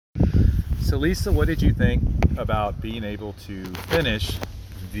So Lisa, what did you think about being able to finish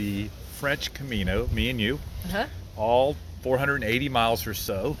the French Camino, me and you, all 480 miles or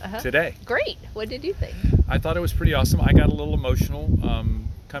so today? Great. What did you think? I thought it was pretty awesome. I got a little emotional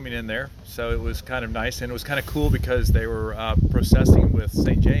coming in there, so it was kind of nice, and it was kind of cool because they were processing with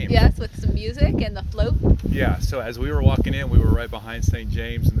St. James. Yes, with some music and the float. Yeah, so as we were walking in, we were right behind St.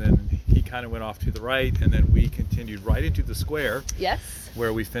 James, and then he kind of went off to the right, and then we continued right into the square. Yes.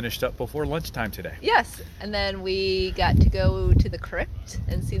 Where we finished up before lunchtime today. Yes, and then we got to go to the crypt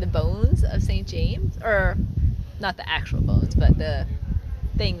and see the bones of St. James, or not the actual bones, but the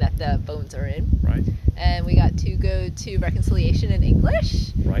thing that the bones are in. Right. And we got to go to reconciliation in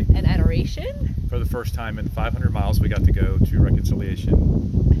English. Right. And adoration. For the first time in 500 miles, we got to go to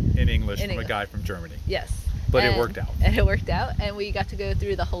reconciliation in English from a guy from Germany. Yes. But it worked out. And it worked out, and we got to go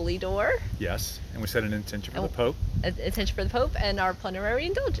through the Holy Door. Yes, and we set an intention for the Pope. An intention for the Pope and our plenary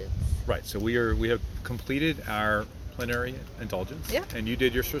indulgence. Right, so we have completed our plenary indulgence. Yeah. And you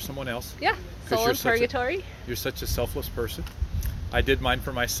did yours for someone else. Yeah, soul in purgatory. You're such a selfless person. I did mine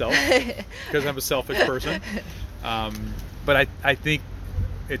for myself because I'm a selfish person. But I think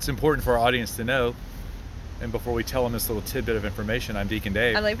it's important for our audience to know. And before we tell them this little tidbit of information, I'm Deacon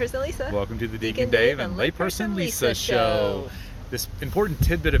Dave. I'm Layperson Lisa. Welcome to the Deacon Dave and Layperson Lisa show. This important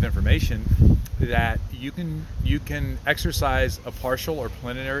tidbit of information that you can exercise a partial or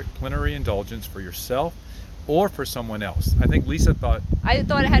plenary indulgence for yourself or for someone else. I think Lisa thought... I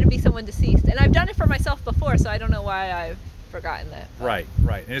thought it had to be someone deceased. And I've done it for myself before, so I don't know why I've forgotten that. Right.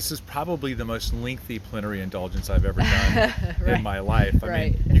 And this is probably the most lengthy plenary indulgence I've ever done in my life. I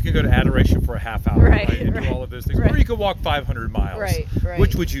mean, you can go to adoration for a half hour and do all of those things, or you could walk 500 miles. Right.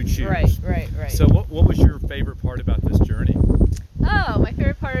 Which would you choose? Right. So what was your favorite part about this journey? Oh, my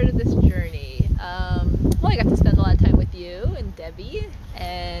favorite part of this journey. Well, I got to spend a lot of time with you and Debbie,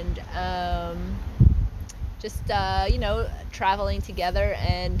 and just traveling together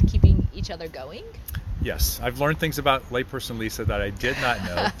and keeping each other going. Yes, I've learned things about Layperson Lisa that I did not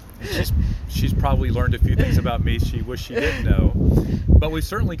know. She's probably learned a few things about me she wished she didn't know. But we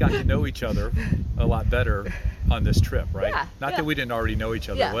certainly got to know each other a lot better on this trip, right? Not that we didn't already know each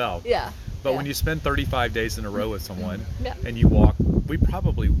other well. Yeah. But when you spend 35 days in a row with someone and you walk, we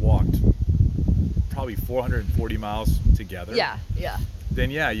probably walked 440 miles together. Yeah. Then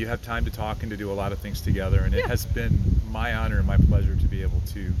you have time to talk and to do a lot of things together, and it has been my honor and my pleasure to be able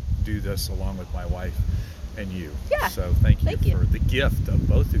to do this along with my wife and you. Yeah. So thank you for the gift of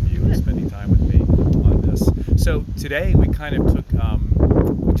both of you and spending time with me on this. So today we kind of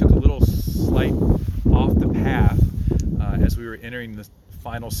took a little slight off the path as we were entering the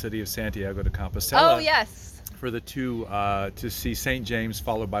final city of Santiago de Compostela. Oh yes. For the two to see St. James,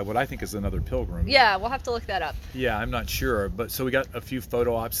 followed by what I think is another pilgrim. Yeah, we'll have to look that up. Yeah, I'm not sure, but so we got a few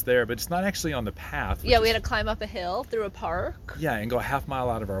photo ops there, but it's not actually on the path. Yeah, we had to climb up a hill through a park. Yeah, and go a half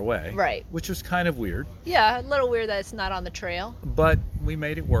mile out of our way. Right. Which was kind of weird. Yeah, a little weird that it's not on the trail. But we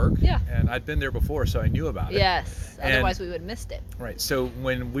made it work. Yeah. And I'd been there before, so I knew about it. Yes, otherwise we would have missed it. Right. So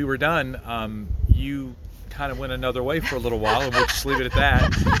when we were done, you kind of went another way for a little while, and we'll just leave it at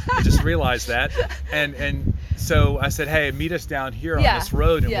that. I just realized that. And so I said, hey, meet us down here on this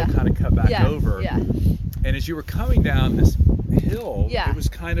road, and we'll kind of cut back over. Yeah. And as you were coming down this hill, it was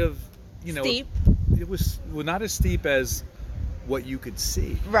kind of, steep. It was not as steep as what you could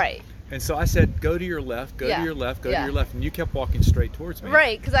see. Right. And so I said, go to your left, go to your left, go to your left. And you kept walking straight towards me.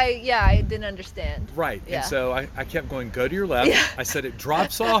 Right, because I didn't understand. Right. Yeah. And so I kept going, go to your left. Yeah. I said, it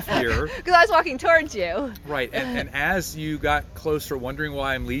drops off here. Because I was walking towards you. Right. And as you got closer, wondering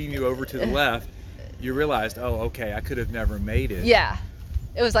why I'm leading you over to the left, you realized, oh, okay, I could have never made it. Yeah.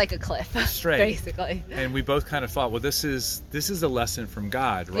 It was like a cliff. Straight. Basically. And we both kind of thought, well, this is a lesson from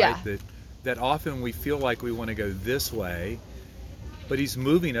God, right? Yeah. That often we feel like we want to go this way, but he's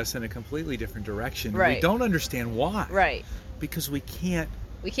moving us in a completely different direction. Right. We don't understand why. Right. Because we can't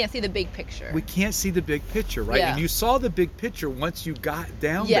see the big picture. We can't see the big picture, right? Yeah. And you saw the big picture once you got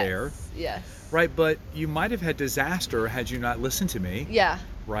down there. Yes. Right, but you might have had disaster had you not listened to me. Yeah.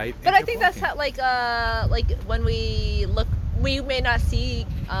 Right. But I think that's how like when we look, we may not see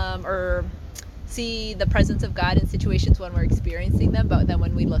or see the presence of God in situations when we're experiencing them, but then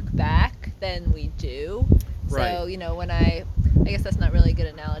when we look back, then we do. Right. So when I guess that's not really a good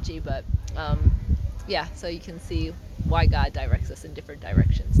analogy, but so you can see why God directs us in different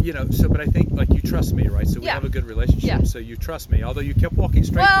directions. But I think like you trust me, right? So we have a good relationship. Yeah. So you trust me, although you kept walking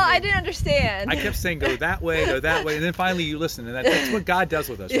straight to me. Well, I didn't understand. I kept saying go that way, and then finally you listen, and that's what God does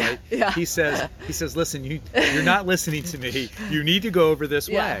with us, right? Yeah. He says, listen, you're not listening to me. You need to go over this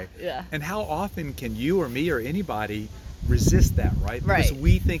way. Yeah. And how often can you or me or anybody resist that, right? Because Right.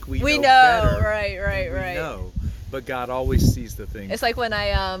 we think we We know know, better. right. We know, but God always sees the things. It's like when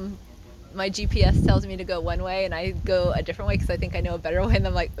my GPS tells me to go one way and I go a different way because I think I know a better way, and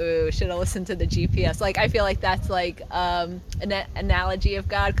I'm like, ooh, should I listen to the GPS? Like, I feel like that's like an analogy of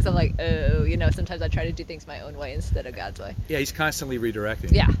God, because I'm like, oh, sometimes I try to do things my own way instead of God's way. Yeah, he's constantly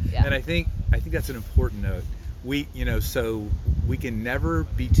redirecting. Yeah. And I think that's an important note. So we can never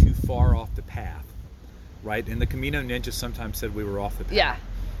be too far off the path, right? And the Camino Ninja sometimes said we were off the path. Yeah.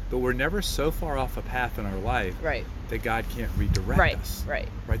 But we're never so far off a path in our life Right. that God can't redirect us. Right.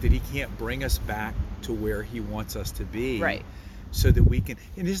 That he can't bring us back to where he wants us to be. Right. So that we can.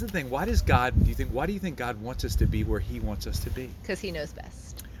 And here's the thing: why do you think God wants us to be where he wants us to be? Because he knows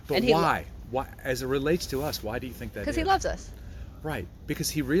best. But and why? Why, as it relates to us, why do you think that? Because he loves us. Right. Because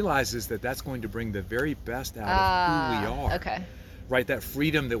he realizes that that's going to bring the very best out of who we are. Okay. Right. That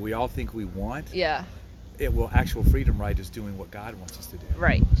freedom that we all think we want. Yeah. Actual freedom, right, is doing what God wants us to do.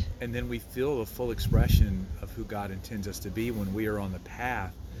 Right. And then we feel the full expression of who God intends us to be when we are on the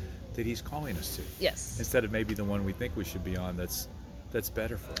path that he's calling us to. Yes. Instead of maybe the one we think we should be on that's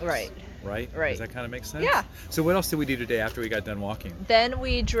better for us. Right. Right? Right. Does that kind of make sense? Yeah. So what else did we do today after we got done walking? Then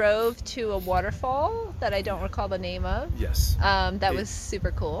we drove to a waterfall that I don't recall the name of. That Was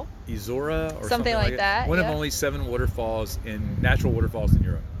super cool. Izora or Something like that, One of yeah. only 7 natural waterfalls in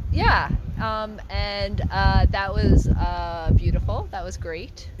Europe. Yeah. And that was beautiful. That was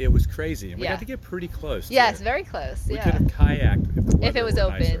great. It was crazy. And we Yeah. got to get pretty close to Yes, it. very close. We Yeah. could have kayaked if the weather If it was were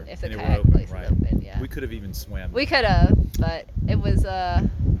open, nicer if the and it were kayak open, place right. was open, yeah. We could have even swam. We could have, but it was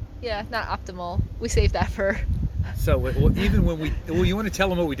not optimal. We saved that for. So even when you want to tell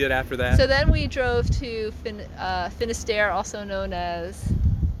them what we did after that? So then we drove to Finisterre, also known as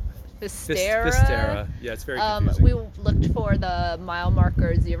Fistera. Fistera. Yeah, it's very confusing. We looked for the mile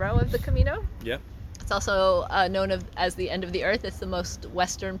marker 0 of the Camino. Yep. It's also known as the end of the earth. It's the most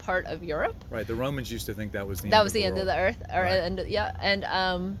western part of Europe. Right. The Romans used to think that was the end of the earth.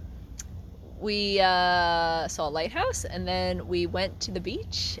 And we saw a lighthouse, and then we went to the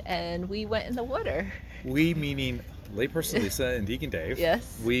beach, and we went in the water. We, meaning layperson Lisa and Deacon Dave.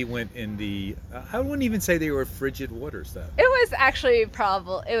 Yes. We went in the. I wouldn't even say they were frigid waters, though. It was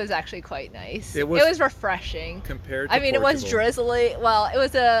actually quite nice. It was refreshing. Compared to It was Portugal. drizzly. Well, it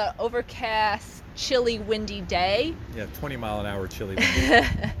was a overcast, chilly, windy day. Yeah, 20-mile-an-hour chilly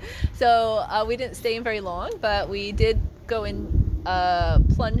wind. So we didn't stay in very long, but we did go in,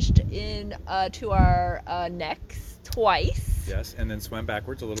 plunged in to our necks twice. Yes, and then swam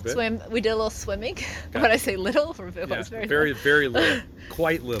backwards a little bit. We did a little swimming. When I say little, it was very very, little. very little.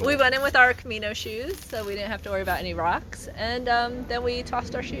 Quite little. We went in with our Camino shoes, so we didn't have to worry about any rocks, and then we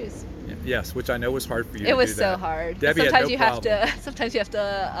tossed our shoes. Yes, which I know was hard for you. It was so hard. Debbie sometimes had no problem. Sometimes you have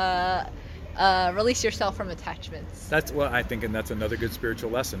to release yourself from attachments. That's what I think, and that's another good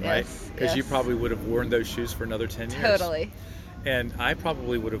spiritual lesson, right? Yes, Because you yes. probably would have worn those shoes for another 10 years. Totally. And I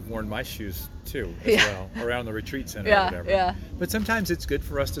probably would have worn my shoes too, as Yeah. well, around the retreat center or Yeah, whatever. yeah. But sometimes it's good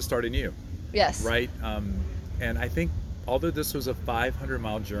for us to start anew, Yes. right? And I think, although this was a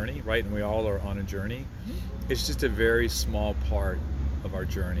 500-mile journey, right, and we all are on a journey, it's just a very small part of our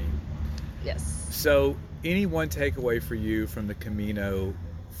journey. Yes. So, any one takeaway for you from the Camino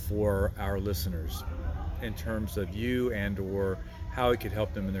for our listeners in terms of you and/or how it could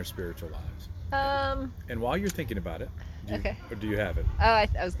help them in their spiritual lives? And while you're thinking about it, Okay. Or do you have it? Oh, I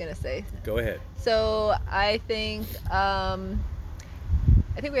was gonna say. Go ahead. So I think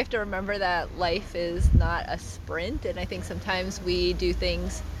we have to remember that life is not a sprint, and I think sometimes we do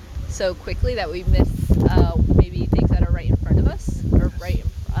things so quickly that we miss maybe things that are right in front of us or right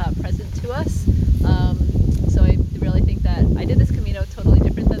present to us. So I really think that I did this Camino totally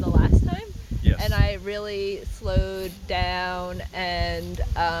different than the last time. Yes. And I really slowed down and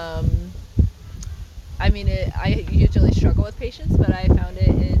I usually struggle with patience, but I found it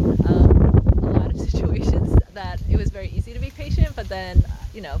in a lot of situations that it was very easy to be patient, but then,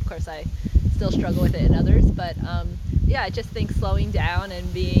 of course I still struggle with it in others. But I just think slowing down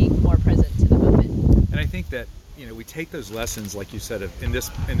and being more present to the moment. And I think that, we take those lessons, like you said, in this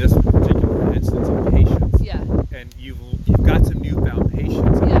particular instance of patience. Yeah. And you've got some newfound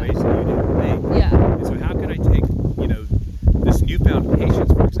patience in ways that you didn't think. Yeah. And so how can I take, this newfound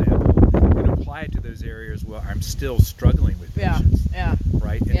patience, for example, and apply it to those areas where I'm still struggling with patience? Yeah.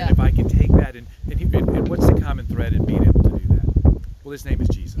 Right? And then if I can take that and what's the common thread in being able to do that? Well, his name is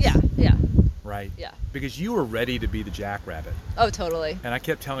Jesus. Yeah. Yeah. Right? Yeah. Because you were ready to be the jackrabbit. Oh, totally. And I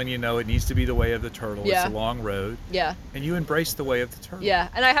kept telling you, no, it needs to be the way of the turtle. Yeah. It's a long road. Yeah. And you embraced the way of the turtle. Yeah,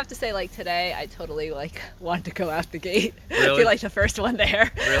 and I have to say, today, I totally wanted to go out the gate. Really? Be the first one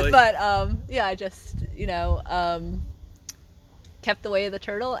there. Really? But I just kept the way of the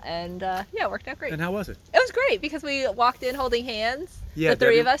turtle, and it worked out great. And how was it? It was great because we walked in holding hands. Yeah, the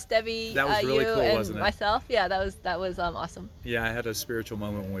three of us, Debbie, that was really you, cool, and wasn't it? myself. Yeah, that was awesome. Yeah, I had a spiritual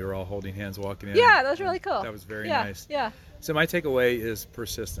moment when we were all holding hands walking in. Yeah, that was really cool. That was very yeah, nice. Yeah. So my takeaway is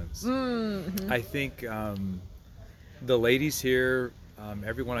persistence. Mm-hmm. I think the ladies here,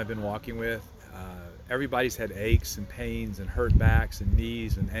 everyone I've been walking with, everybody's had aches and pains and hurt backs and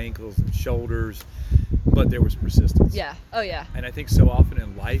knees and ankles and shoulders, but there was persistence. Yeah. Oh yeah. And I think so often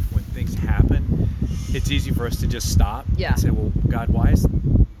in life when things happen, it's easy for us to just stop Yeah. and say, well, God, why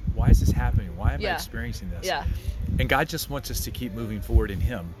is this happening? Why am I experiencing this? Yeah. And God just wants us to keep moving forward in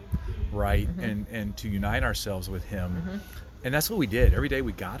Him, right? Mm-hmm. And to unite ourselves with Him. And that's what we did. Every day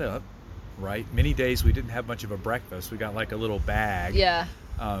we got up, right? Many days we didn't have much of a breakfast. We got like a little bag. Yeah.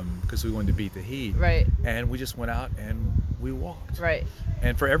 Because we wanted to beat the heat. Right. And we just went out and we walked. Right.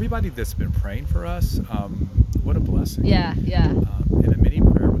 And for everybody that's been praying for us, what a blessing. Yeah. Yeah. And the many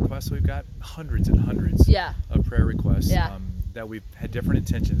prayer requests, we've got hundreds and hundreds of prayer requests that we've had different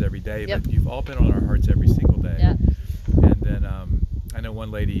intentions every day, Yep. but you've all been on our hearts every single day. Yeah. And then I know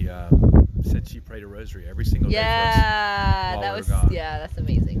one lady said she prayed a rosary every single day for us. Yeah. while That we was were gone. that's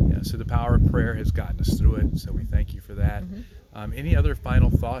amazing. Yeah, so the power of prayer has gotten us through it, so we thank you for that. Any other final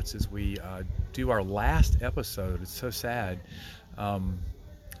thoughts as we do our last episode? It's so sad on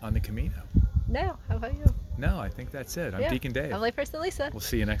the Camino. No. How about you? No, I think that's it. I'm Deacon Dave. I'm layperson Lisa. We'll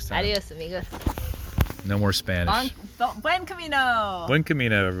see you next time. Adios, amigos. No more Spanish. Buen Camino. Buen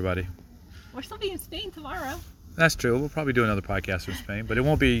Camino, everybody. We're still be in Spain tomorrow. That's true. We'll probably do another podcast from Spain, but it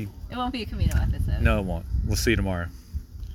won't be... It won't be a Camino episode. No, it won't. We'll see you tomorrow.